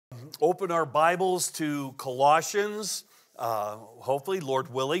open our Bibles to Colossians. Hopefully,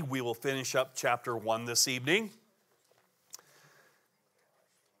 Lord willing, we will finish up chapter 1 this evening.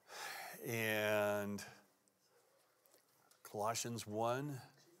 And Colossians 1.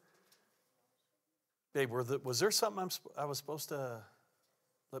 Babe, was there something I was supposed to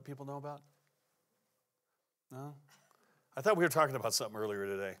let people know about? No? I thought we were talking about something earlier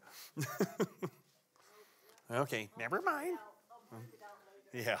today. Okay, never mind.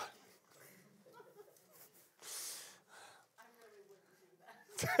 Yeah.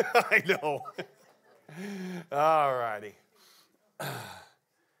 I know. All righty.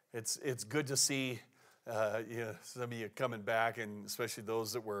 It's good to see some of you coming back, and especially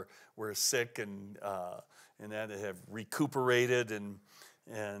those that were sick and that have recuperated and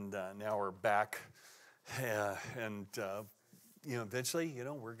now we're back. Eventually,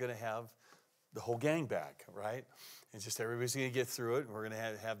 we're going to have the whole gang back, right? It's just everybody's going to get through it, and we're going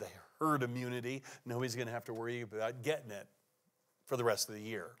to have the herd immunity. Nobody's going to have to worry about getting it for the rest of the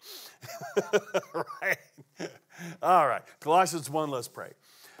year. Right? All right. Colossians 1, let's pray.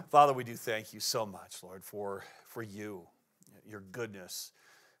 Father, we do thank you so much, Lord, for you, your goodness,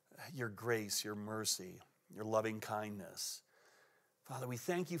 your grace, your mercy, your loving kindness. Father, we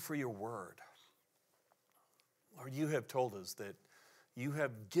thank you for your word. Lord, you have told us that you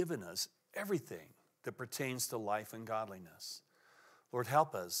have given us everything that pertains to life and godliness. Lord,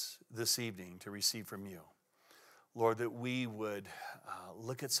 help us this evening to receive from you. Lord, that we would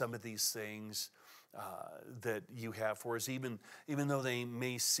look at some of these things that you have for us, even though they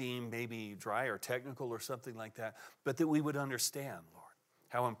may seem maybe dry or technical or something like that, but that we would understand, Lord,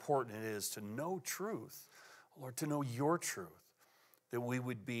 how important it is to know truth, Lord, to know your truth, that we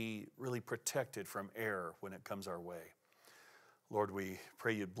would be really protected from error when it comes our way. Lord, we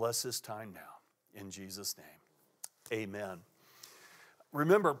pray you'd bless this time now. In Jesus' name, amen.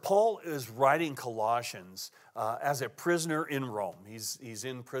 Remember, Paul is writing Colossians as a prisoner in Rome. He's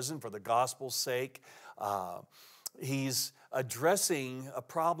in prison for the gospel's sake. He's addressing a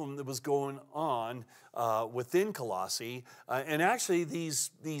problem that was going on within Colossae. And actually,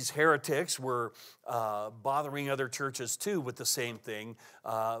 these heretics were bothering other churches too with the same thing.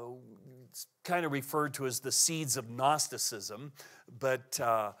 It's kind of referred to as the seeds of Gnosticism. But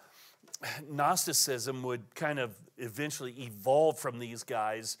Gnosticism would kind of eventually evolve from these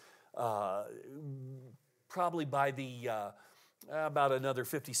guys probably by the about another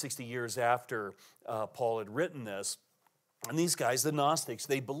 50, 60 years after Paul had written this. And these guys, the Gnostics,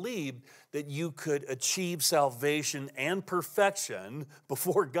 they believed that you could achieve salvation and perfection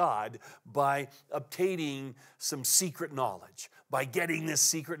before God by obtaining some secret knowledge, by getting this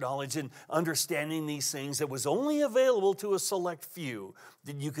secret knowledge and understanding these things that was only available to a select few,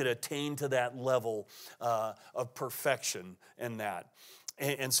 that you could attain to that level of perfection and that.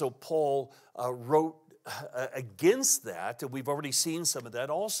 And so Paul wrote against that. We've already seen some of that.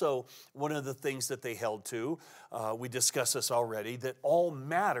 Also, one of the things that they held to, we discussed this already, that all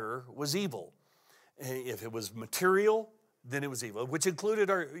matter was evil. If it was material, then it was evil, which included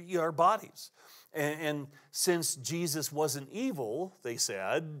our bodies. And since Jesus wasn't evil, they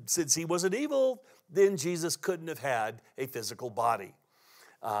said, since he wasn't evil, then Jesus couldn't have had a physical body.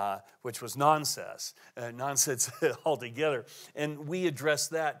 Which was nonsense altogether. And we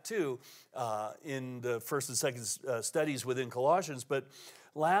addressed that too in the first and second studies within Colossians. But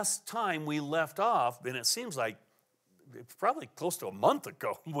last time we left off, and it seems like probably close to a month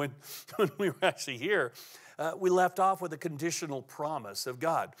ago when we were actually here, we left off with a conditional promise of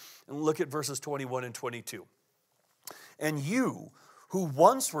God. And look at verses 21 and 22. And you, who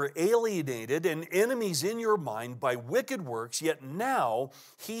once were alienated and enemies in your mind by wicked works, yet now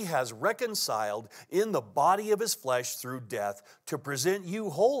he has reconciled in the body of his flesh through death to present you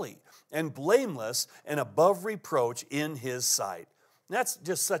holy and blameless and above reproach in his sight. And that's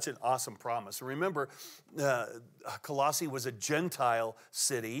just such an awesome promise. Remember, Colossae was a Gentile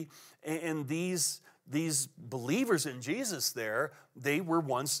city, and these believers in Jesus there, they were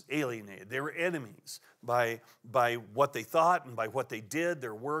once alienated. They were enemies by what they thought and by what they did,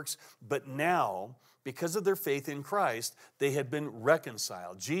 their works. But now, because of their faith in Christ, they had been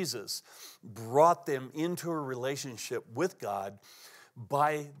reconciled. Jesus brought them into a relationship with God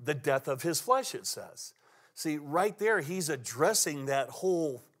by the death of his flesh, it says. See, right there, he's addressing that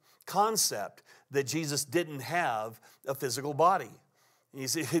whole concept that Jesus didn't have a physical body. He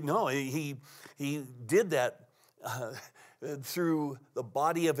said, no, he did that through the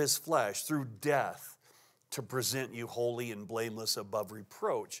body of his flesh, through death, to present you holy and blameless above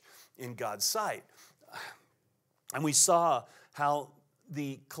reproach in God's sight. And we saw how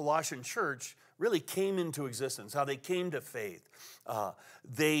the Colossian church really came into existence, how they came to faith.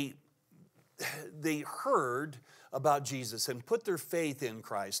 They they heard about Jesus and put their faith in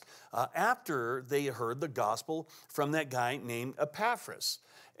Christ after they heard the gospel from that guy named Epaphras.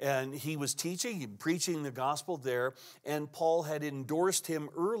 And he was teaching and preaching the gospel there, and Paul had endorsed him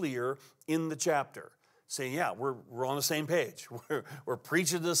earlier in the chapter, saying, yeah, we're on the same page. We're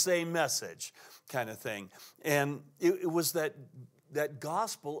preaching the same message kind of thing. And it was that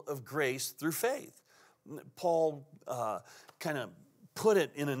gospel of grace through faith. Paul kind of put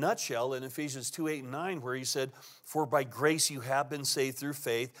it in a nutshell in Ephesians 2:8-9, where he said, for by grace you have been saved through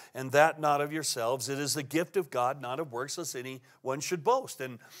faith, and that not of yourselves. It is the gift of God, not of works, lest anyone should boast.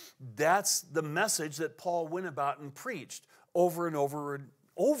 And that's the message that Paul went about and preached over and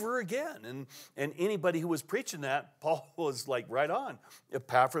over again. And anybody who was preaching that, Paul was like right on.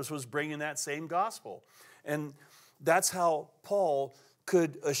 Epaphras was bringing that same gospel. And that's how Paul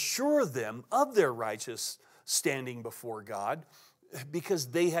could assure them of their righteous standing before God, because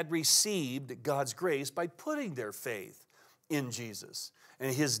they had received God's grace by putting their faith in Jesus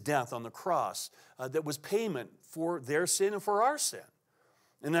and his death on the cross that was payment for their sin and for our sin.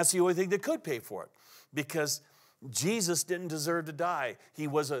 And that's the only thing that could pay for it, because Jesus didn't deserve to die. He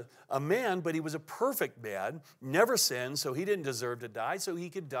was a man, but he was a perfect man, never sinned, so he didn't deserve to die, so he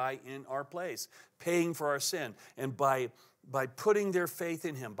could die in our place, paying for our sin. And by putting their faith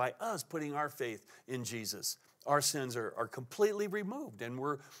in him, by us putting our faith in Jesus, our sins are completely removed, and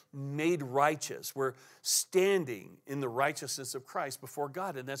we're made righteous. We're standing in the righteousness of Christ before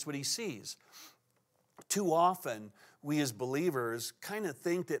God, and that's what he sees. Too often, we as believers kind of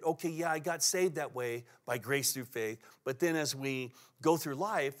think that, okay, yeah, I got saved that way by grace through faith, but then as we go through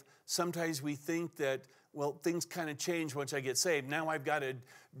life, sometimes we think that, well, things kind of change once I get saved. Now I've got to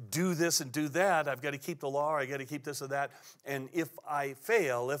do this and do that. I've got to keep the law, I've got to keep this or that, and if I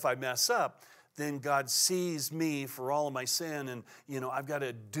fail, if I mess up, then God sees me for all of my sin, and I've got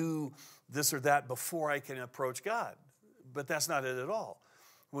to do this or that before I can approach God. But that's not it at all.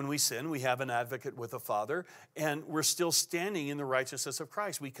 When we sin, we have an advocate with the Father, and we're still standing in the righteousness of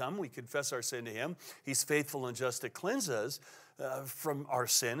Christ. We come, we confess our sin to him. He's faithful and just to cleanse us from our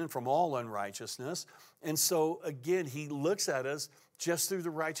sin and from all unrighteousness. And so, again, he looks at us just through the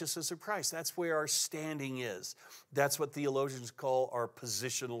righteousness of Christ. That's where our standing is. That's what theologians call our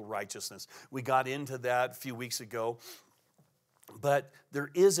positional righteousness. We got into that a few weeks ago. But there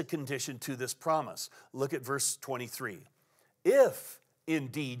is a condition to this promise. Look at verse 23. If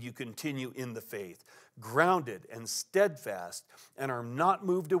indeed you continue in the faith, grounded and steadfast, and are not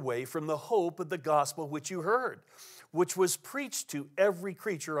moved away from the hope of the gospel which you heard, which was preached to every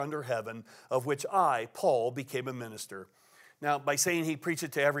creature under heaven, of which I, Paul, became a minister. Now, by saying he preached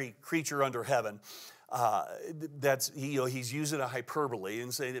it to every creature under heaven, he's using a hyperbole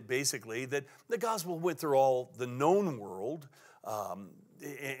and saying that basically that the gospel went through all the known world,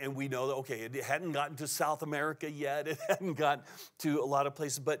 and we know that, okay, it hadn't gotten to South America yet, it hadn't gotten to a lot of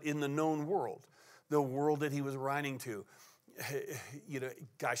places, but in the known world, the world that he was writing to,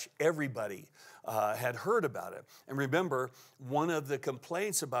 everybody had heard about it. And remember, one of the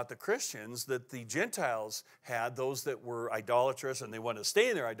complaints about the Christians that the Gentiles had, those that were idolatrous and they wanted to stay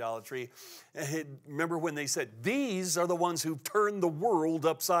in their idolatry, remember when they said, these are the ones who've turned the world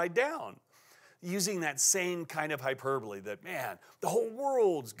upside down. Using that same kind of hyperbole that, man, the whole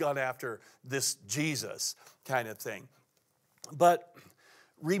world's gone after this Jesus kind of thing. But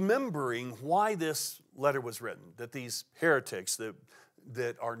remembering why this letter was written, that these heretics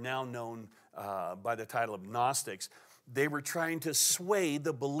that are now known by the title of Gnostics, they were trying to sway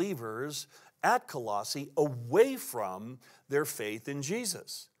the believers at Colossae away from their faith in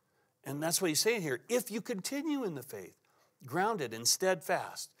Jesus. And that's what he's saying here. If you continue in the faith, grounded and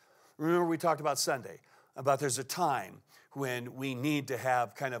steadfast. Remember we talked about Sunday, about there's a time when we need to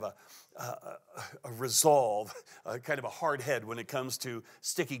have kind of a resolve, kind of a hard head when it comes to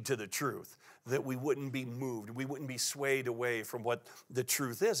sticking to the truth, that we wouldn't be moved, we wouldn't be swayed away from what the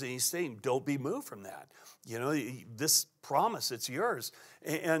truth is. And he's saying, don't be moved from that. This promise, it's yours.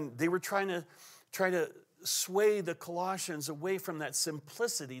 And they were trying to sway the Colossians away from that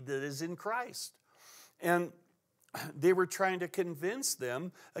simplicity that is in Christ. And they were trying to convince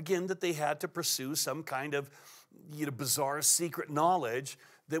them, again, that they had to pursue some kind of bizarre secret knowledge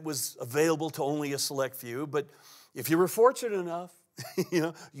that was available to only a select few. But if you were fortunate enough,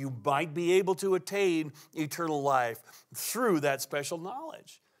 you might be able to attain eternal life through that special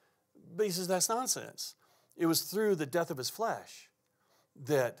knowledge. But he says that's nonsense. It was through the death of his flesh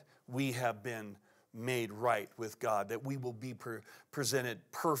that we have been made right with God, that we will be presented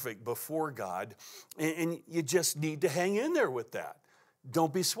perfect before God. And you just need to hang in there with that.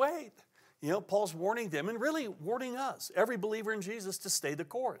 Don't be swayed. Paul's warning them and really warning us, every believer in Jesus, to stay the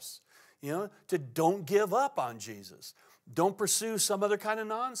course. To don't give up on Jesus. Don't pursue some other kind of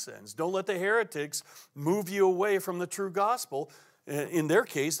nonsense. Don't let the heretics move you away from the true gospel, in their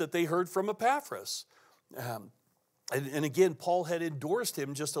case, that they heard from Epaphras. And again, Paul had endorsed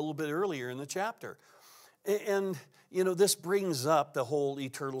him just a little bit earlier in the chapter. And, this brings up the whole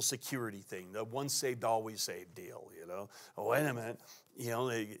eternal security thing, the once saved, always saved deal, Oh, wait a minute,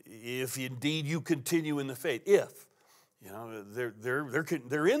 if indeed you continue in the faith, they're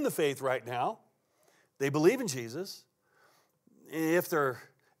in the faith right now. They believe in Jesus. If they're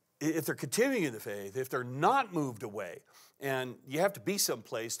continuing in the faith, if they're not moved away, and you have to be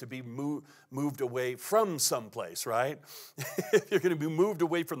someplace to be moved away from someplace, right? If you're going to be moved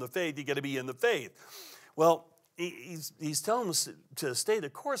away from the faith, you got to be in the faith. Well, he's telling us to stay the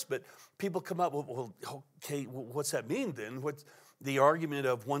course, but people come up, well, okay, what's that mean then? What's the argument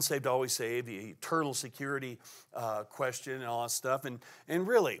of once saved, always saved, the eternal security question and all that stuff? And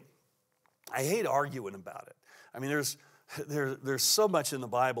really, I hate arguing about it. I mean, there's so much in the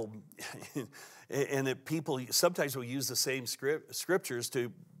Bible, and that people sometimes will use the same scriptures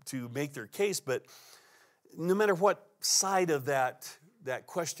to make their case, but no matter what side of that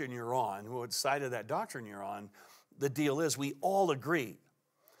question you're on, what side of that doctrine you're on, the deal is we all agree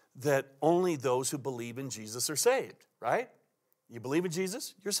that only those who believe in Jesus are saved, right? You believe in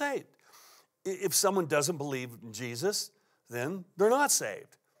Jesus, you're saved. If someone doesn't believe in Jesus, then they're not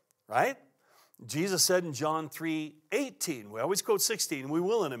saved, right? Jesus said in John 3:18, we always quote 16, we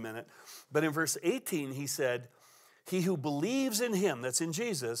will in a minute, but in verse 18 he said, he who believes in him, that's in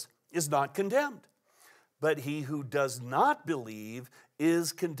Jesus, is not condemned. But he who does not believe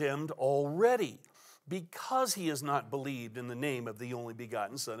is condemned already, because he has not believed in the name of the only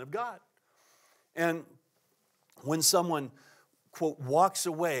begotten Son of God. And when someone, quote, walks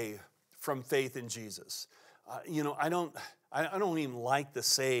away from faith in Jesus, I don't even like the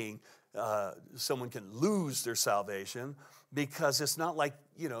saying, someone can lose their salvation, because it's not like,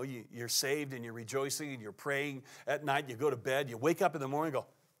 you're saved and you're rejoicing and you're praying at night, you go to bed, you wake up in the morning and go,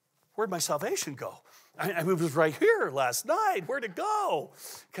 where'd my salvation go? It was right here last night, where'd it go?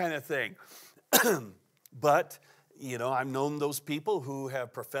 Kind of thing. But, I've known those people who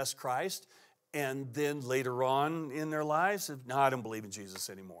have professed Christ and then later on in their lives, no, I don't believe in Jesus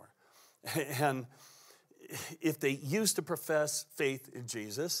anymore. And if they used to profess faith in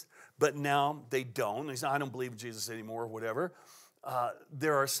Jesus, but now they don't, they say, I don't believe in Jesus anymore, or whatever,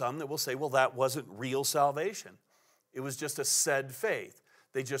 there are some that will say, well, that wasn't real salvation. It was just a said faith.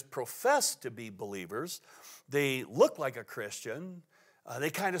 They just professed to be believers. They looked like a Christian. They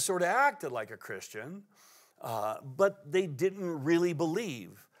kind of sort of acted like a Christian, but they didn't really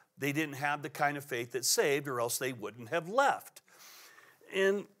believe. They didn't have the kind of faith that saved, or else they wouldn't have left.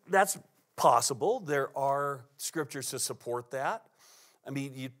 And that's possible. There are scriptures to support that. I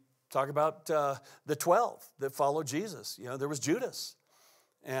mean, you talk about the 12 that followed Jesus. There was Judas.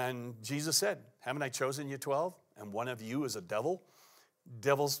 And Jesus said, haven't I chosen you 12? And one of you is a devil?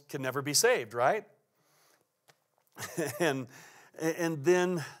 Devils can never be saved, right? and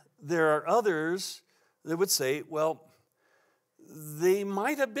then there are others that would say, well, they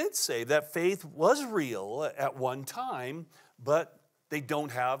might have been saved. That faith was real at one time, but they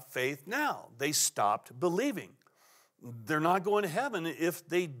don't have faith now. They stopped believing. They're not going to heaven if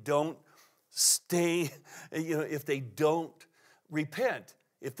they don't stay, if they don't repent.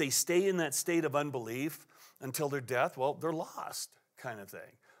 If they stay in that state of unbelief until their death, well, they're lost, kind of thing.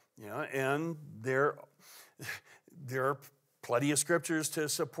 And there are plenty of scriptures to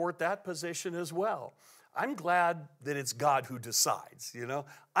support that position as well. I'm glad that it's God who decides,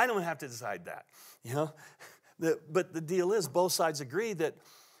 I don't have to decide that, But the deal is, both sides agree that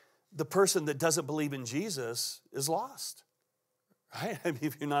the person that doesn't believe in Jesus is lost, right? I mean,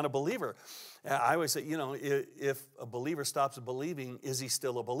 if you're not a believer. I always say, if a believer stops believing, is he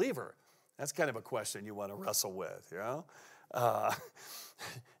still a believer? That's kind of a question you want to wrestle with,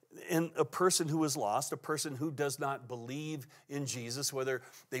 And a person who is lost, a person who does not believe in Jesus, whether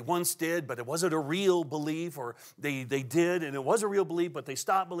they once did, but it wasn't a real belief, or they did and it was a real belief, but they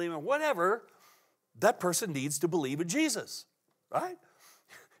stopped believing, or whatever, that person needs to believe in Jesus, right?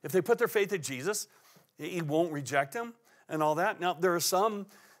 If they put their faith in Jesus, he won't reject them and all that. Now, there are some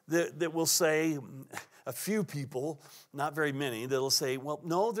that will say, a few people, not very many, that will say, well,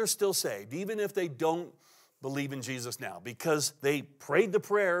 no, they're still saved, even if they don't believe in Jesus now, because they prayed the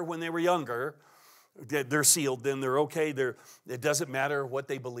prayer when they were younger. They're sealed, then they're okay. It doesn't matter what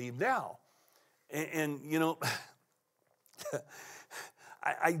they believe now. And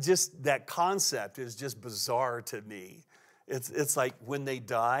I just, that concept is just bizarre to me. It's like when they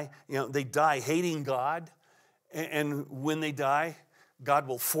die, they die hating God. And when they die, God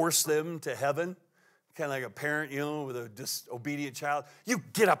will force them to heaven. Kind of like a parent, with a disobedient child. You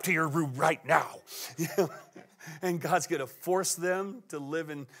get up to your room right now. And God's going to force them to live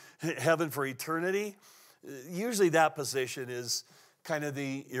in heaven for eternity. Usually that position is kind of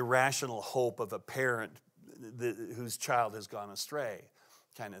the irrational hope of a parent whose child has gone astray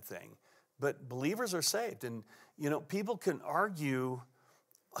kind of thing. But believers are saved. And, people can argue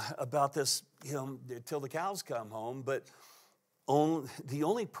about this, till the cows come home, but the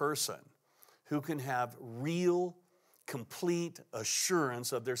only person who can have real, complete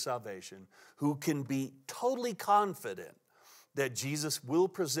assurance of their salvation, who can be totally confident that Jesus will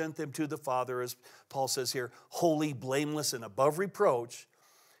present them to the Father, as Paul says here, holy, blameless, and above reproach,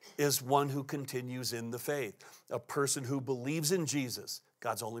 is one who continues in the faith, a person who believes in Jesus,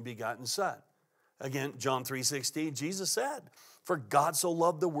 God's only begotten Son. Again, John 3:16, Jesus said, "For God so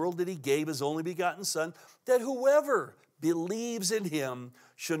loved the world that he gave his only begotten Son, that whoever believes in him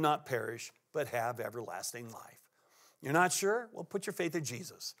should not perish, but have everlasting life." You're not sure? Well, put your faith in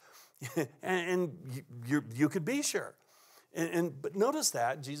Jesus. and you could be sure. But notice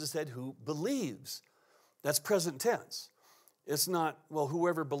that Jesus said, who believes. That's present tense. It's not, well,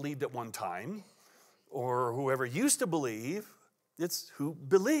 whoever believed at one time or whoever used to believe. It's who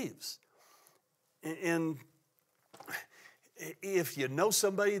believes. And if you know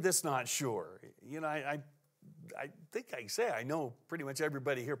somebody that's not sure, I think I can say I know pretty much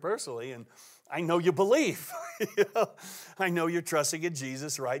everybody here personally, and I know you believe. I know you're trusting in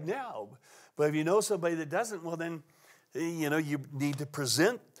Jesus right now. But if you know somebody that doesn't, well then, you need to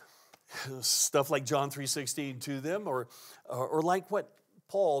present stuff like John 3:16 to them, or like what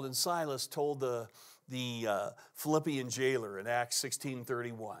Paul and Silas told the Philippian jailer in Acts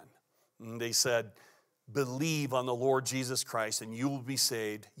 16:31. And they said, "Believe on the Lord Jesus Christ and you will be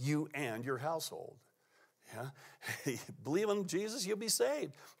saved, you and your household." Yeah? Believe on Jesus, you'll be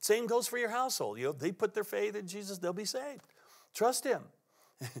saved. Same goes for your household. They put their faith in Jesus, they'll be saved. Trust him.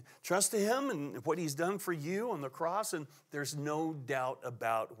 Trust him and what he's done for you on the cross, and there's no doubt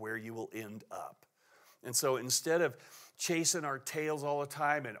about where you will end up. And so instead of chasing our tails all the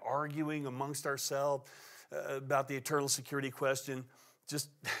time and arguing amongst ourselves about the eternal security question, just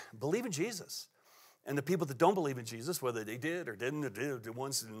believe in Jesus. And the people that don't believe in Jesus, whether they did or didn't, or did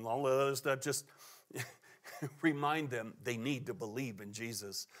once and all that other stuff, just remind them they need to believe in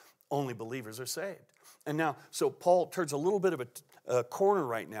Jesus. Only believers are saved. And now, so Paul turns a little bit of a corner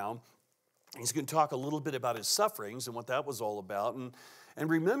right now. He's going to talk a little bit about his sufferings and what that was all about. And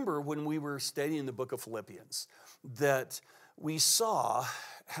remember when we were studying the book of Philippians that we saw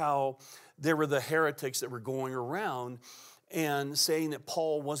how there were the heretics that were going around and saying that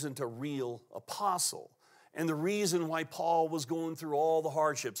Paul wasn't a real apostle. And the reason why Paul was going through all the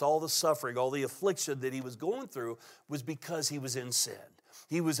hardships, all the suffering, all the affliction that he was going through was because he was in sin.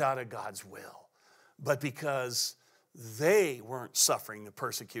 He was out of God's will. But because they weren't suffering the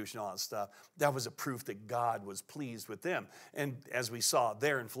persecution, all that stuff, that was a proof that God was pleased with them. And as we saw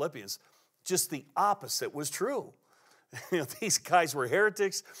there in Philippians, just the opposite was true. These guys were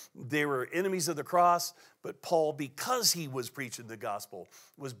heretics. They were enemies of the cross. But Paul, because he was preaching the gospel,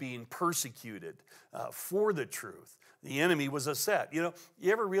 was being persecuted for the truth. The enemy was upset. You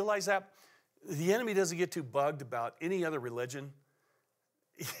ever realize that? The enemy doesn't get too bugged about any other religion.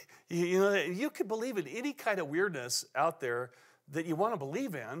 You could believe in any kind of weirdness out there that you want to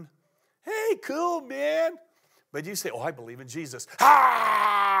believe in. Hey, cool, man. But you say, oh, I believe in Jesus.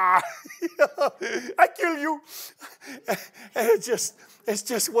 Ah! I kill you. And it's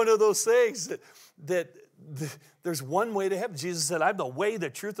just one of those things that there's one way to heaven. Jesus said, I'm the way, the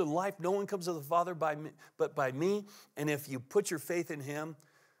truth, and the life. No one comes to the Father but by me. And if you put your faith in him,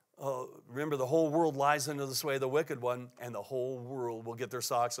 remember, the whole world lies under the sway of the wicked one, and the whole world will get their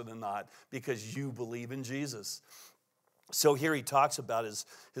socks in a knot because you believe in Jesus. So here he talks about his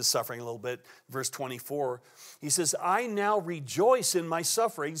suffering a little bit. Verse 24, he says, I now rejoice in my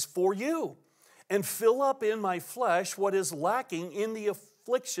sufferings for you and fill up in my flesh what is lacking in the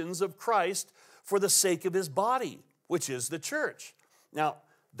afflictions of Christ for the sake of his body, which is the church. Now,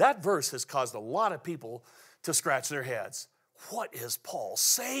 that verse has caused a lot of people to scratch their heads. What is Paul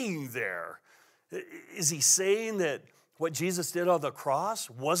saying there? Is he saying that what Jesus did on the cross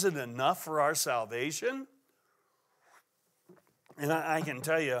wasn't enough for our salvation? And I can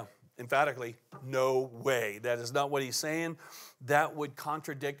tell you emphatically, no way. That is not what he's saying. That would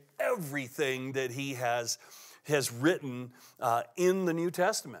contradict everything that he has written in the New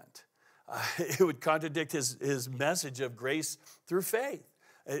Testament. It would contradict his message of grace through faith.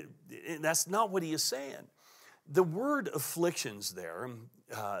 That's not what he is saying. The word afflictions there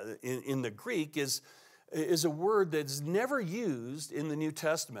in the Greek is a word that's never used in the New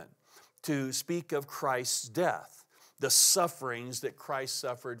Testament to speak of Christ's death, the sufferings that Christ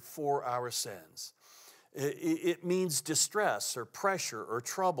suffered for our sins. It means distress or pressure or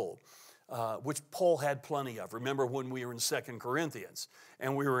trouble, which Paul had plenty of. Remember when we were in 2 Corinthians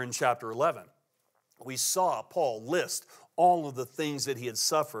and we were in chapter 11, we saw Paul list all of the things that he had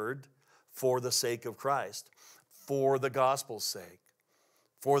suffered for the sake of Christ, for the gospel's sake,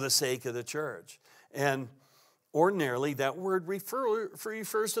 for the sake of the church. And ordinarily, that word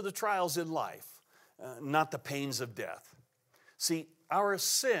refers to the trials in life, not the pains of death. See, our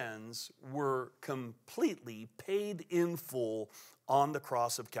sins were completely paid in full on the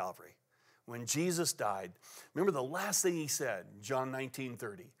cross of Calvary. When Jesus died, remember the last thing he said, John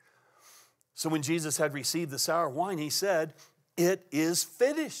 19:30. So when Jesus had received the sour wine, he said, "It is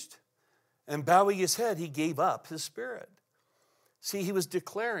finished." And bowing his head, he gave up his spirit. See, he was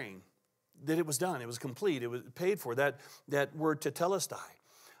declaring that it was done, it was complete, it was paid for. That word tetelestai,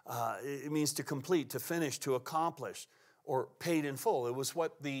 it means to complete, to finish, to accomplish, or paid in full. It was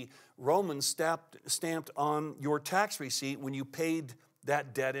what the Romans stamped on your tax receipt when you paid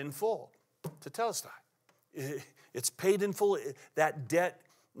that debt in full. Tetelestai. It's paid in full. That debt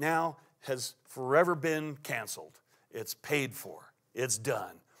now has forever been canceled. It's paid for. It's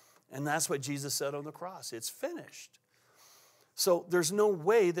done. And that's what Jesus said on the cross. It's finished. So there's no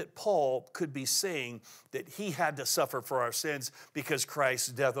way that Paul could be saying that he had to suffer for our sins because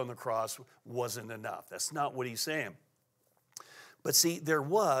Christ's death on the cross wasn't enough. That's not what he's saying. But see, there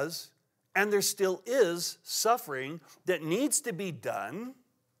was, and there still is, suffering that needs to be done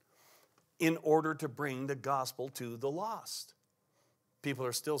in order to bring the gospel to the lost. People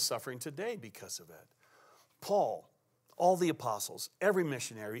are still suffering today because of it. Paul, all the apostles, every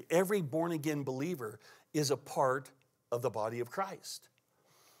missionary, every born-again believer is a part of the body of Christ.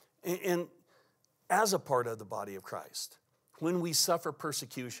 And as a part of the body of Christ, when we suffer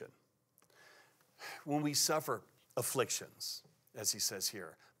persecution, when we suffer afflictions, as he says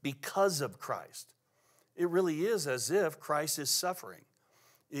here, because of Christ, it really is as if Christ is suffering.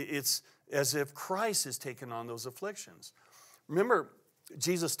 It's as if Christ has taken on those afflictions. Remember,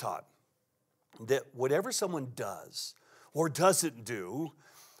 Jesus taught that whatever someone does or doesn't do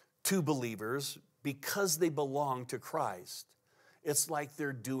to believers because they belong to Christ, it's like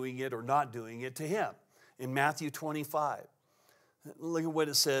they're doing it or not doing it to him. In Matthew 25, look at what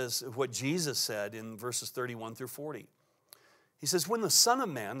it says, what Jesus said in verses 31 through 40. He says, when the Son of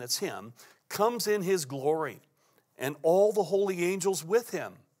Man, that's him, comes in his glory and all the holy angels with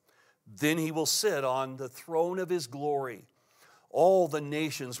him, then he will sit on the throne of his glory. All the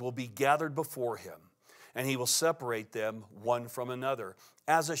nations will be gathered before him, and he will separate them one from another,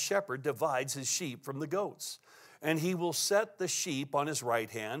 as a shepherd divides his sheep from the goats. And he will set the sheep on his right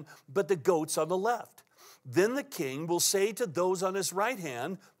hand, but the goats on the left. Then the king will say to those on his right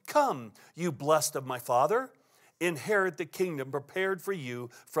hand, "Come, you blessed of my Father, inherit the kingdom prepared for you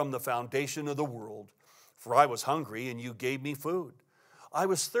from the foundation of the world. For I was hungry, and you gave me food. I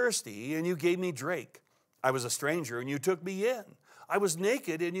was thirsty, and you gave me drink. I was a stranger, and you took me in. I was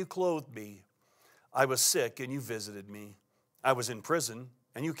naked, and you clothed me. I was sick, and you visited me. I was in prison,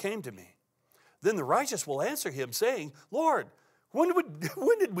 and you came to me." Then the righteous will answer him, saying, "Lord, when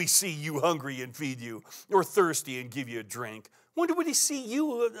did we see you hungry and feed you, or thirsty and give you a drink? When did we see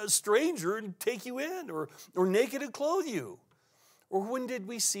you a stranger and take you in, or naked and clothe you? Or when did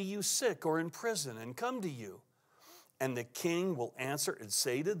we see you sick or in prison and come to you?" And the king will answer and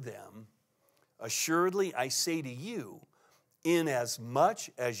say to them, "Assuredly I say to you, inasmuch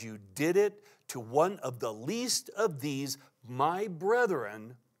as you did it to one of the least of these my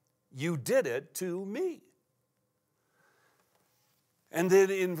brethren, you did it to me." And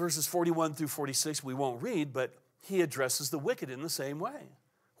then in verses 41 through 46, we won't read, but he addresses the wicked in the same way,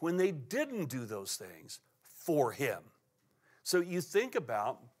 when they didn't do those things for him. So you think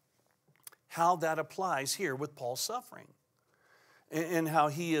about how that applies here with Paul's suffering, and how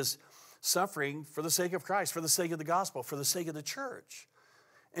he is suffering for the sake of Christ, for the sake of the gospel, for the sake of the church.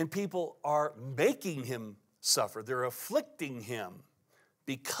 And people are making him suffer. They're afflicting him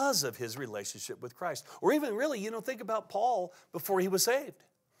because of his relationship with Christ. Or even really, think about Paul before he was saved.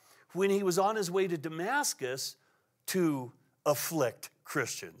 When he was on his way to Damascus to afflict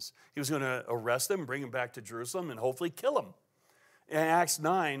Christians. He was going to arrest them, bring them back to Jerusalem, and hopefully kill them. In Acts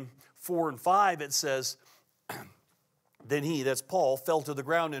 9, 4 and 5, it says, then he, that's Paul, fell to the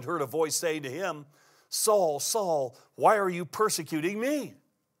ground and heard a voice saying to him, "Saul, Saul, why are you persecuting me?"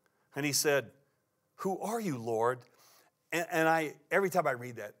 And he said, "Who are you, Lord?" And every time I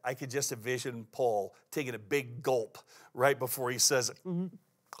read that, I could just envision Paul taking a big gulp right before he says it.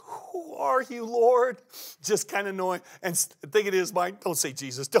 Who are you, Lord? Just kind of knowing and thinking in his mind, don't say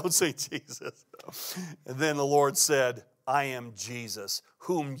Jesus, don't say Jesus. And then the Lord said, I am Jesus,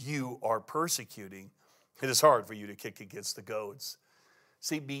 whom you are persecuting. It is hard for you to kick against the goads.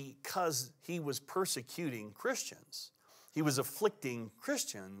 See, because he was persecuting Christians, he was afflicting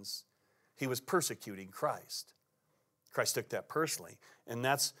Christians, he was persecuting Christ. Christ took that personally. And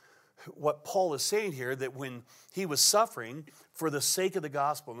that's what Paul is saying here, that when he was suffering for the sake of the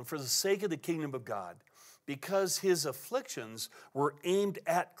gospel and for the sake of the kingdom of God, because his afflictions were aimed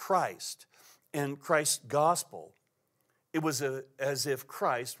at Christ and Christ's gospel, it was as if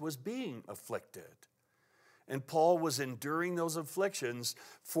Christ was being afflicted. And Paul was enduring those afflictions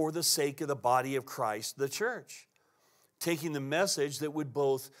for the sake of the body of Christ, the church, taking the message that would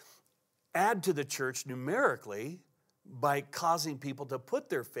both add to the church numerically by causing people to put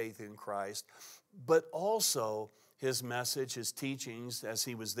their faith in Christ, but also his message, his teachings, as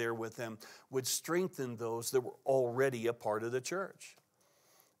he was there with them, would strengthen those that were already a part of the church.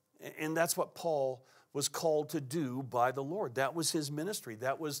 And that's what Paul was called to do by the Lord. That was his ministry.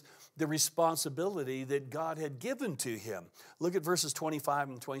 That was the responsibility that God had given to him. Look at verses 25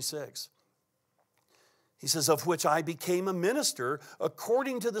 and 26. He says, of which I became a minister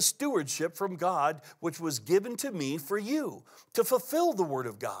according to the stewardship from God, which was given to me for you, to fulfill the word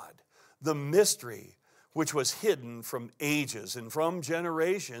of God, the mystery which was hidden from ages and from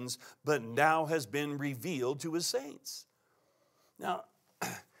generations, but now has been revealed to his saints. Now,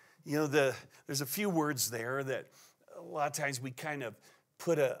 there's a few words there that a lot of times we kind of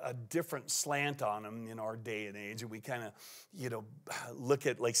put a different slant on them in our day and age, and we kind of, look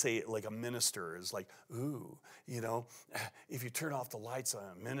at, like, say, like a minister is like, ooh, if you turn off the lights on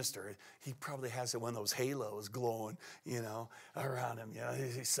a minister, he probably has one of those halos glowing, around him,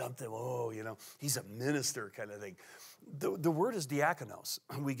 he's something, he's a minister kind of thing. The word is diakonos.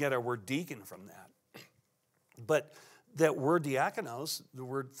 We get our word deacon from that. But that word diakonos, the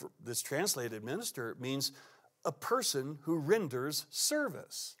word that's translated minister, means a person who renders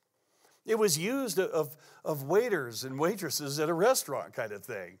service. It was used of waiters and waitresses at a restaurant kind of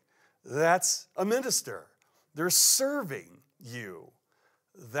thing. That's a minister. They're serving you.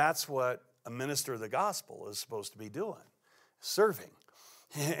 That's what a minister of the gospel is supposed to be doing, serving.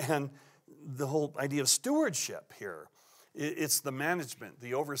 And the whole idea of stewardship here, it's the management,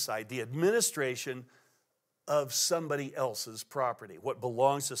 the oversight, the administration of somebody else's property, what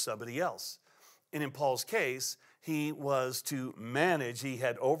belongs to somebody else. And in Paul's case, he was to manage, he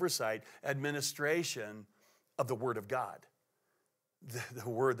had oversight, administration of the Word of God. The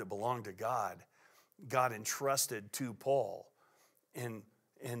Word that belonged to God, God entrusted to Paul. And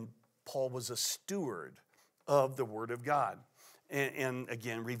Paul was a steward of the Word of God. And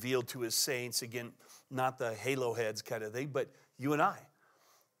again, revealed to his saints, again, not the halo heads kind of thing, but you and I.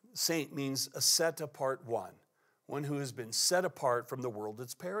 Saint means a set apart one who has been set apart from the world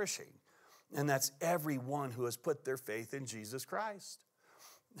that's perishing. And that's everyone who has put their faith in Jesus Christ.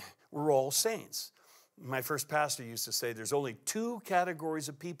 We're all saints. My first pastor used to say there's only two categories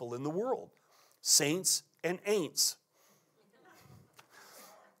of people in the world, saints and ain'ts.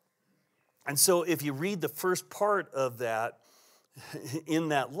 And so if you read the first part of that, in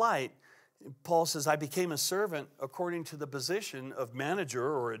that light, Paul says, I became a servant according to the position of manager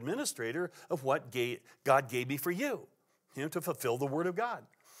or administrator of what God gave me for you, to fulfill the word of God.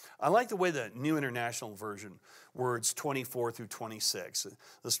 I like the way the New International Version words 24 through 26.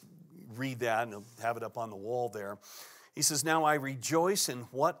 Let's read that and have it up on the wall there. He says, now I rejoice in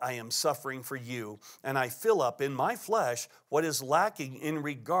what I am suffering for you, and I fill up in my flesh what is lacking in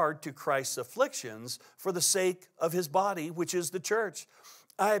regard to Christ's afflictions for the sake of his body, which is the church.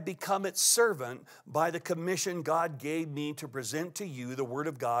 I have become its servant by the commission God gave me to present to you the word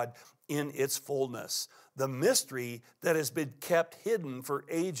of God in its fullness, the mystery that has been kept hidden for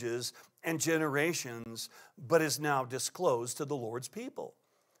ages and generations, but is now disclosed to the Lord's people.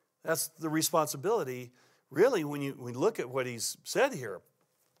 That's the responsibility, really, when you look at what he's said here.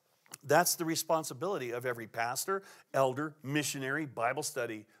 That's the responsibility of every pastor, elder, missionary, Bible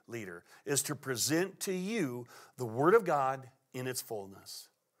study leader, is to present to you the word of God in its fullness,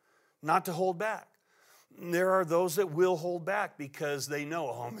 not to hold back. There are those that will hold back because they know,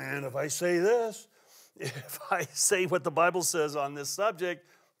 oh man, if I say this, if I say what the Bible says on this subject,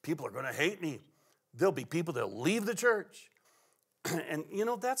 people are going to hate me. There'll be people that leave the church. And,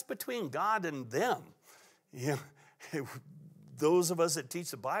 that's between God and them. Those of us that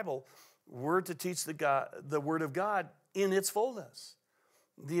teach the Bible, we're to teach the word of God in its fullness.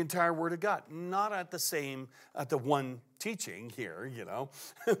 the entire Word of God. Not at the one teaching here,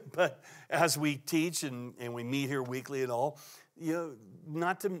 but as we teach and we meet here weekly and all,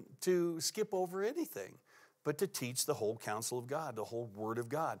 not to skip over anything, but to teach the whole counsel of God, the whole Word of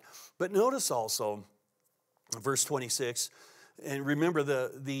God. But notice also, verse 26, and remember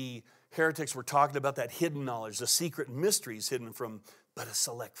the heretics were talking about that hidden knowledge, the secret mysteries hidden from but a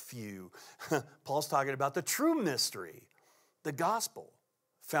select few. Paul's talking about the true mystery, the gospel,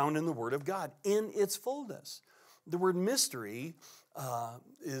 found in the Word of God in its fullness. The word mystery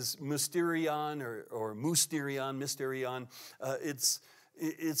is mysterion or mysterion.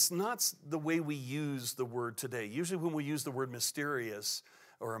 It's not the way we use the word today. Usually when we use the word mysterious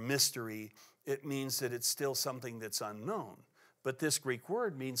or a mystery, it means that it's still something that's unknown. But this Greek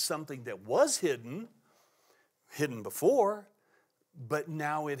word means something that was hidden before, but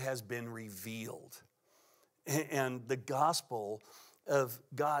now it has been revealed. And the gospel of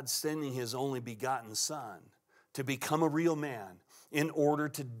God sending his only begotten Son to become a real man in order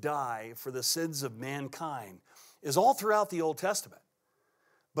to die for the sins of mankind is all throughout the Old Testament.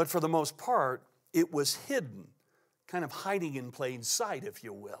 But for the most part, it was hidden, kind of hiding in plain sight, if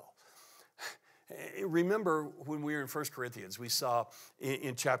you will. Remember when we were in 1 Corinthians, we saw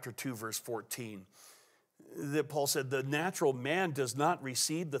in chapter 2, verse 14, that Paul said, the natural man does not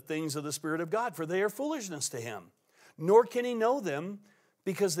receive the things of the Spirit of God, for they are foolishness to him, nor can he know them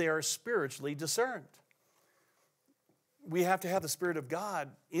because they are spiritually discerned. We have to have the Spirit of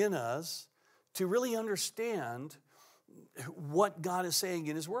God in us to really understand what God is saying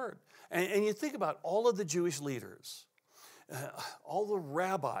in his word. And you think about all of the Jewish leaders, all the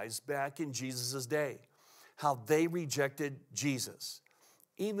rabbis back in Jesus' day, how they rejected Jesus,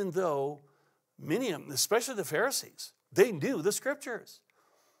 even though many of them, especially the Pharisees, they knew the scriptures.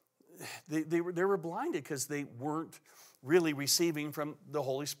 They were blinded because they weren't really receiving from the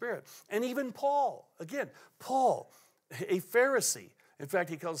Holy Spirit. And even Paul, a Pharisee. In fact,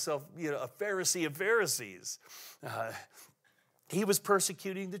 he calls himself a Pharisee of Pharisees. He was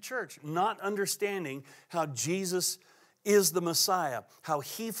persecuting the church, not understanding how Jesus is the Messiah, how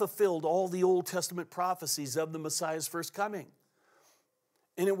he fulfilled all the Old Testament prophecies of the Messiah's first coming.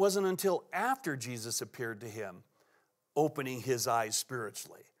 And it wasn't until after Jesus appeared to him, opening his eyes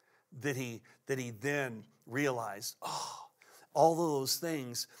spiritually, that he then realized, all those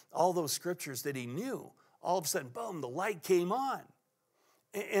things, all those scriptures that he knew, all of a sudden, boom, the light came on.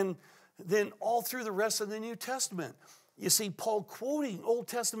 And then all through the rest of the New Testament, you see Paul quoting Old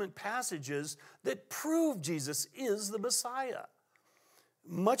Testament passages that prove Jesus is the Messiah.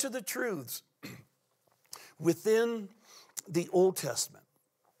 Much of the truths within the Old Testament,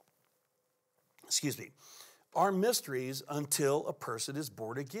 are mysteries until a person is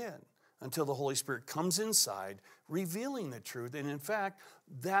born again, until the Holy Spirit comes inside, revealing the truth. And in fact,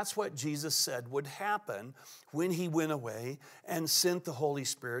 that's what Jesus said would happen when he went away and sent the Holy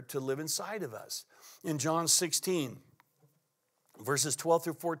Spirit to live inside of us. In John 16, verses 12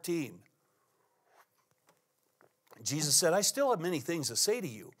 through 14, Jesus said, I still have many things to say to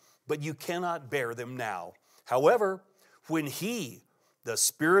you, but you cannot bear them now. However, when he, the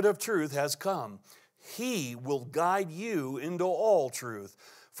Spirit of truth, has come, he will guide you into all truth.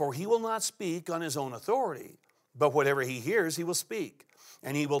 For he will not speak on his own authority, but whatever he hears, he will speak.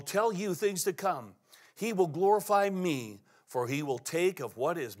 And he will tell you things to come. He will glorify me, for he will take of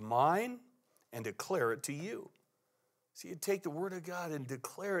what is mine and declare it to you. So you take the Word of God and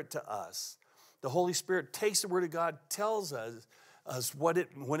declare it to us. The Holy Spirit takes the Word of God, tells us what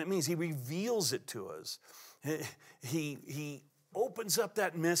it means. He reveals it to us. He opens up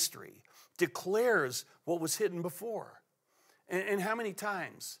that mystery, declares what was hidden before. And how many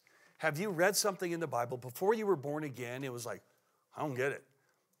times have you read something in the Bible before you were born again? It was like, I don't get it.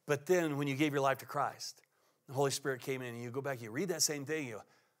 But then when you gave your life to Christ, the Holy Spirit came in and you go back, you read that same thing, you go,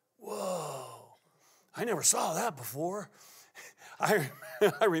 whoa, I never saw that before. I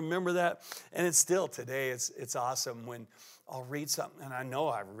remember that. And it's still today, it's awesome when I'll read something and I know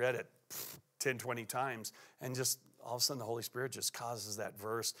I've read it 10, 20 times and just all of a sudden the Holy Spirit just causes that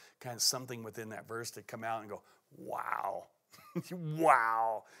verse, kind of something within that verse to come out and go, wow.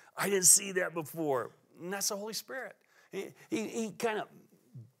 Wow, I didn't see that before. And that's the Holy Spirit. He kind of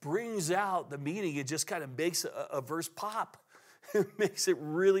brings out the meaning. It just kind of makes a verse pop. It makes it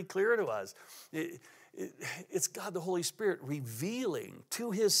really clear to us. It's God the Holy Spirit revealing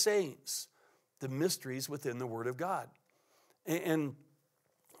to his saints the mysteries within the Word of God. And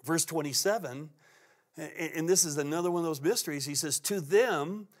verse 27, and this is another one of those mysteries, he says, to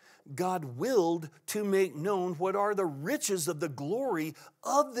them God willed to make known what are the riches of the glory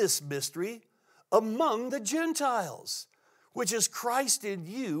of this mystery among the Gentiles, which is Christ in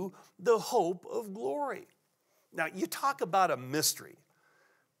you, the hope of glory. Now, you talk about a mystery.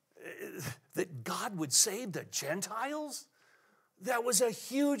 That God would save the Gentiles? That was a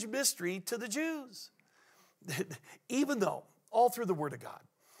huge mystery to the Jews. Even though, all through the Word of God,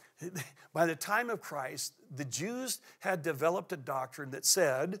 by the time of Christ, the Jews had developed a doctrine that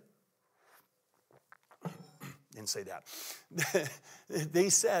said, didn't say that. They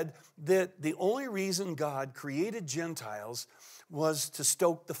said that the only reason God created Gentiles was to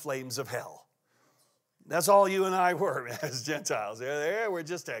stoke the flames of hell. That's all you and I were as Gentiles. We're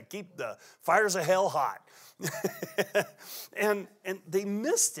just to keep the fires of hell hot. and they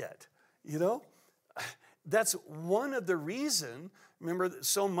missed it, you know. That's one of the reasons. Remember,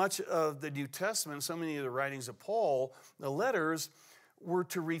 so much of the New Testament, so many of the writings of Paul, the letters, were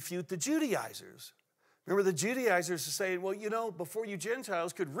to refute the Judaizers. Remember, the Judaizers are saying, well, you know, before you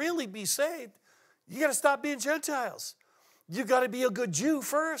Gentiles could really be saved, you got to stop being Gentiles. You got to be a good Jew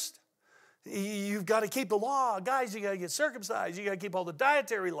first. You've got to keep the law. Guys, you got to get circumcised. You got to keep all the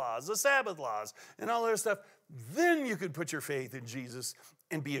dietary laws, the Sabbath laws, and all that stuff. Then you could put your faith in Jesus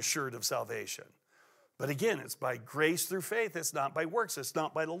and be assured of salvation. But again, it's by grace through faith. It's not by works. It's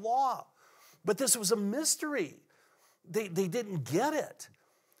not by the law. But this was a mystery. They didn't get it.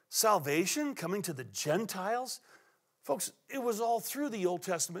 Salvation coming to the Gentiles, folks, it was all through the Old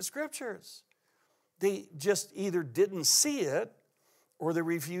Testament scriptures. They just either didn't see it or they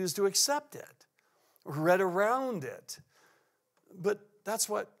refused to accept it or read around it. But that's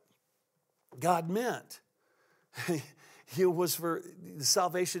what God meant. It was for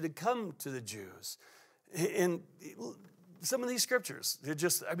salvation to come to the Jews. And some of these scriptures,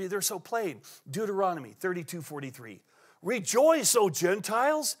 they're so plain. Deuteronomy 32:43. Rejoice, O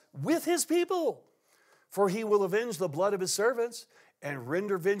Gentiles, with his people, for he will avenge the blood of his servants and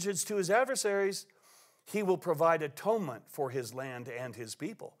render vengeance to his adversaries. He will provide atonement for his land and his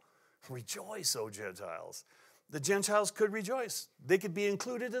people. Rejoice, O Gentiles. The Gentiles could rejoice. They could be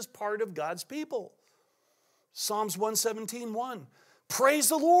included as part of God's people. Psalms 117:1. Praise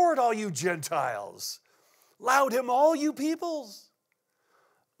the Lord, all you Gentiles. Laud him, all you peoples.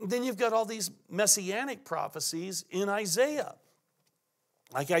 Then you've got all these messianic prophecies in Isaiah,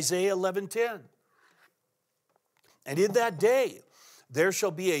 like Isaiah 11:10. And in that day, there shall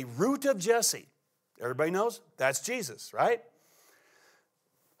be a root of Jesse. Everybody knows that's Jesus, right?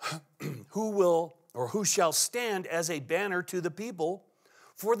 Who shall stand as a banner to the people,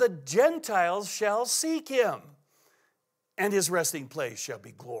 for the Gentiles shall seek him, and his resting place shall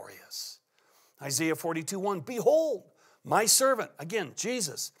be glorious. Isaiah 42:1. Behold, my servant, again,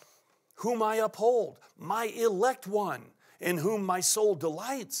 Jesus, whom I uphold, my elect one, in whom my soul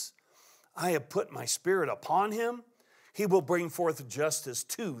delights. I have put my spirit upon him. He will bring forth justice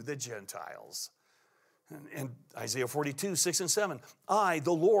to the Gentiles. And Isaiah 42:6-7. I,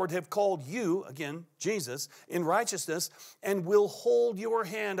 the Lord, have called you, again, Jesus, in righteousness, and will hold your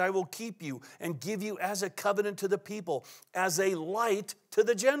hand. I will keep you and give you as a covenant to the people, as a light to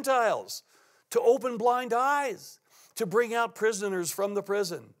the Gentiles, to open blind eyes, to bring out prisoners from the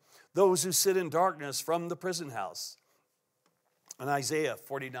prison, those who sit in darkness from the prison house. And Isaiah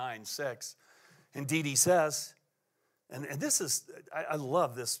 49:6. Indeed, he says, and this is, I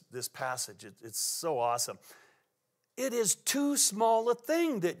love this passage. It's so awesome. It is too small a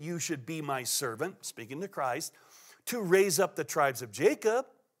thing that you should be my servant, speaking to Christ, to raise up the tribes of Jacob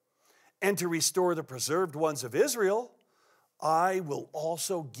and to restore the preserved ones of Israel. I will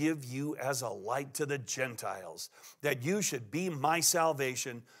also give you as a light to the Gentiles, that you should be my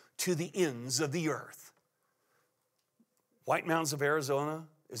salvation to the ends of the earth. White Mountains of Arizona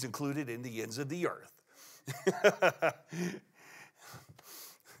is included in the ends of the earth.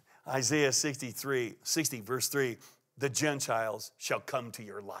 Isaiah 60 verse 3, the Gentiles shall come to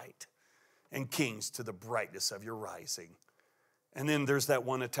your light, and kings to the brightness of your rising. And then there's that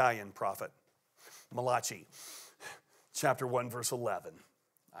one Italian prophet, Malachi, chapter 1, verse 11.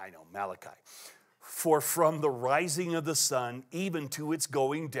 I know, Malachi. For from the rising of the sun, even to its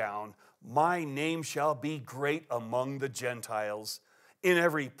going down, my name shall be great among the Gentiles. In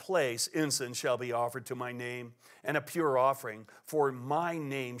every place incense shall be offered to my name, and a pure offering, for my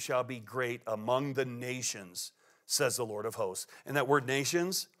name shall be great among the nations, says the Lord of hosts. And that word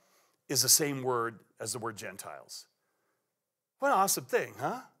nations is the same word as the word Gentiles. What an awesome thing,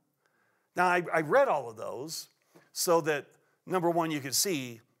 huh? Now, I read all of those so that, number one, you could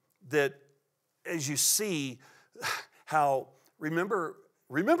see that as you see how, remember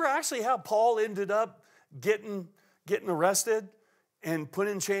actually how Paul ended up getting arrested and put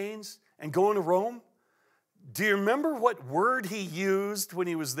in chains and going to Rome? Do you remember what word he used when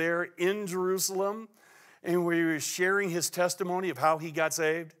he was there in Jerusalem? and where he was sharing his testimony of how he got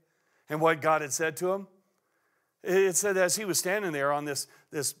saved and what God had said to him. It said as he was standing there on this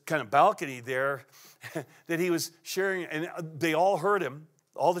kind of balcony there, that he was sharing, and they all heard him.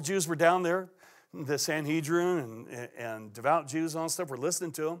 All the Jews were down there. The Sanhedrin and devout Jews and all that stuff were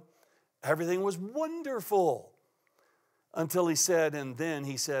listening to him. Everything was wonderful until he said, and then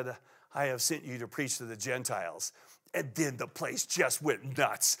he said, I have sent you to preach to the Gentiles. And then the place just went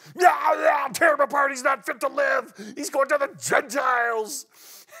nuts. No, tear him apart. He's not fit to live. He's going to the Gentiles.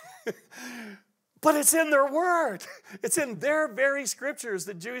 But it's in their word. It's in their very scriptures,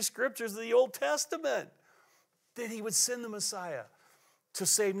 the Jewish scriptures of the Old Testament, that he would send the Messiah to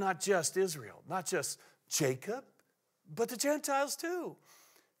save not just Israel, not just Jacob, but the Gentiles too.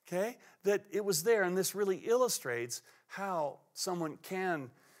 Okay? That it was there, and this really illustrates how someone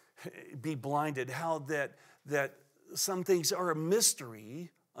can be blinded, how that some things are a mystery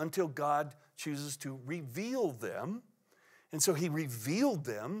until God chooses to reveal them. And so he revealed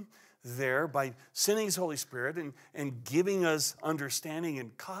them there by sending his Holy Spirit and giving us understanding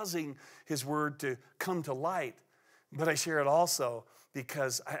and causing his word to come to light. But I share it also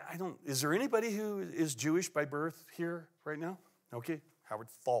because I don't, is there anybody who is Jewish by birth here right now? Okay, Howard,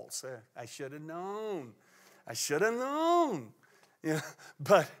 false. I should have known. I should have known. Yeah,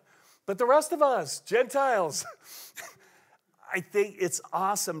 but the rest of us, Gentiles, I think it's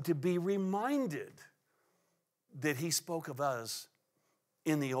awesome to be reminded that he spoke of us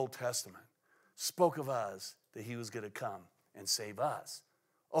in the Old Testament, spoke of us that he was going to come and save us,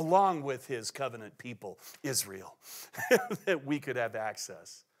 along with his covenant people, Israel, that we could have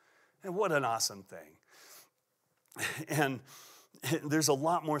access. And what an awesome thing. And there's a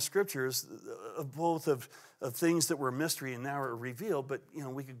lot more scriptures, both of things that were a mystery and now are revealed, but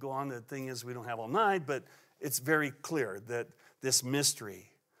we could go on. The thing is, we don't have all night, but it's very clear that this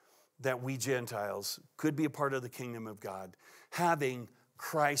mystery that we Gentiles could be a part of the kingdom of God, having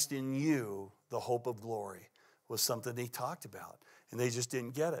Christ in you, the hope of glory, was something he talked about, and they just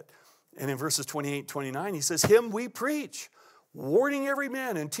didn't get it. And in verses 28, 29, he says, him we preach, warning every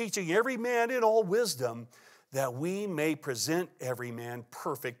man and teaching every man in all wisdom, that we may present every man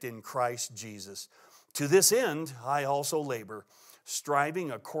perfect in Christ Jesus. To this end, I also labor,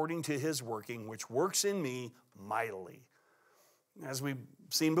 striving according to his working, which works in me mightily. As we've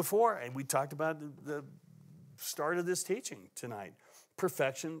seen before, and we talked about the start of this teaching tonight,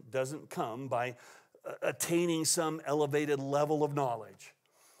 perfection doesn't come by attaining some elevated level of knowledge,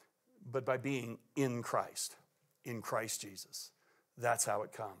 but by being in Christ Jesus. That's how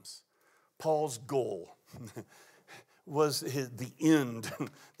it comes. Paul's goal was the end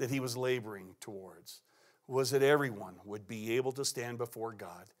that he was laboring towards, was that everyone would be able to stand before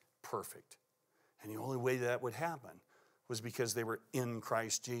God perfect. And the only way that would happen was because they were in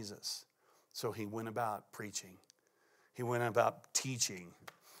Christ Jesus. So he went about preaching. He went about teaching.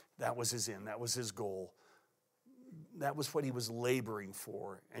 That was his end. That was his goal. That was what he was laboring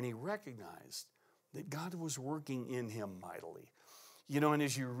for. And he recognized that God was working in him mightily. And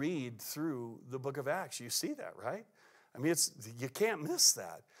as you read through the book of Acts, you see that, right? I mean, you can't miss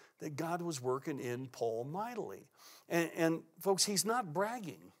that God was working in Paul mightily. And folks, he's not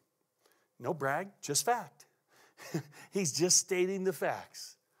bragging. No brag, just fact. He's just stating the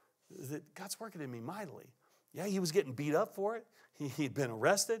facts, that God's working in me mightily. Yeah, he was getting beat up for it. He'd been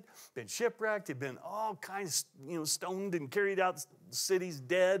arrested, been shipwrecked, he'd been all kinds, stoned and carried out cities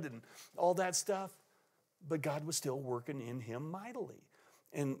dead and all that stuff. But God was still working in him mightily.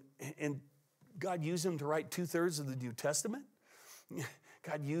 And God used him to write 2/3 of the New Testament.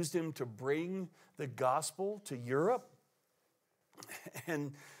 God used him to bring the gospel to Europe.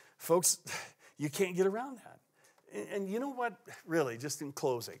 And folks, you can't get around that. And you know what, really, just in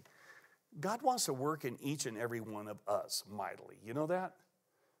closing, God wants to work in each and every one of us mightily. You know that?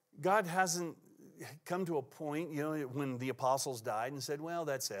 God hasn't come to a point, when the apostles died and said, well,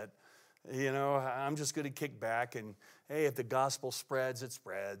 that's it. I'm just going to kick back and, hey, if the gospel spreads, it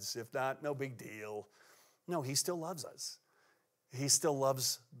spreads. If not, no big deal. No, he still loves us. He still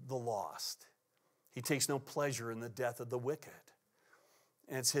loves the lost. He takes no pleasure in the death of the wicked.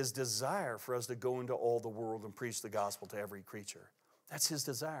 And it's his desire for us to go into all the world and preach the gospel to every creature. That's his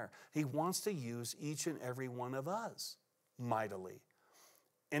desire. He wants to use each and every one of us mightily.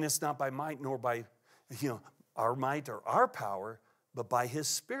 And it's not by might nor by, our might or our power, but by his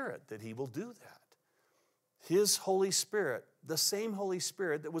Spirit that he will do that. His Holy Spirit, the same Holy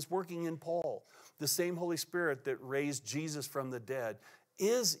Spirit that was working in Paul, the same Holy Spirit that raised Jesus from the dead,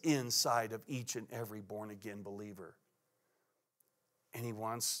 is inside of each and every born-again believer. And he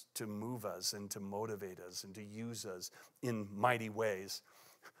wants to move us and to motivate us and to use us in mighty ways.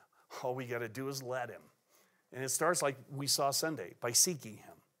 All we got to do is let him. And it starts like we saw Sunday, by seeking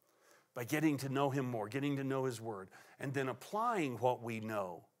him, by getting to know him more, getting to know his word, and then applying what we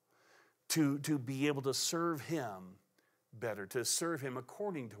know to be able to serve him better, to serve him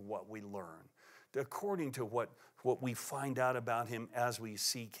according to what we learn, according to what we find out about him as we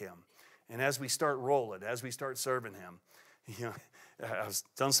seek him. And as we start rolling, as we start serving him, you know, I was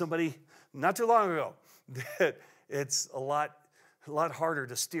telling somebody not too long ago that it's a lot harder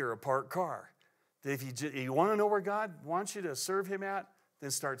to steer a parked car. That if you want to know where God wants you to serve him at, then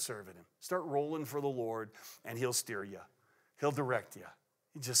start serving him. Start rolling for the Lord, and he'll steer you. He'll direct you.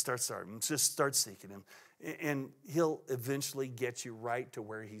 You just start serving him. Just start seeking him. And he'll eventually get you right to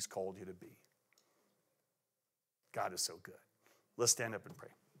where he's called you to be. God is so good. Let's stand up and pray.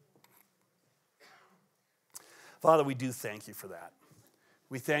 Father, we do thank you for that.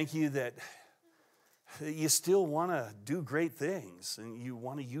 We thank you that you still want to do great things, and you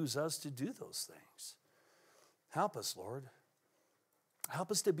want to use us to do those things. Help us, Lord. Help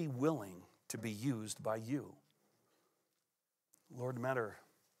us to be willing to be used by you. Lord, no matter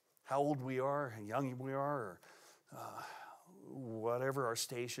how old we are, how young we are, or whatever our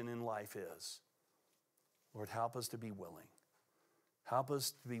station in life is, Lord, help us to be willing. Help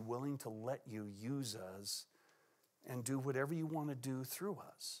us to be willing to let you use us and do whatever you want to do through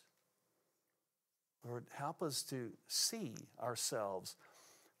us. Lord, help us to see ourselves,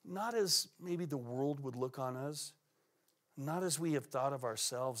 not as maybe the world would look on us, not as we have thought of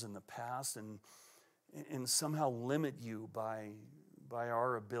ourselves in the past and somehow limit you by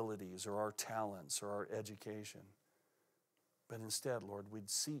our abilities or our talents or our education. But instead, Lord, we'd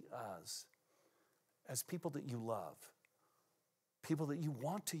see us as people that you love, people that you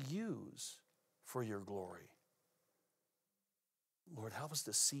want to use for your glory. Lord, help us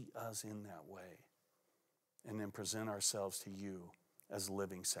to see us in that way and then present ourselves to you as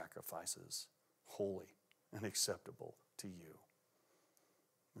living sacrifices, holy and acceptable to you.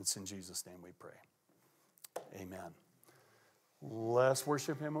 It's in Jesus' name we pray. Amen. Let's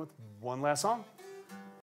worship him with one last song.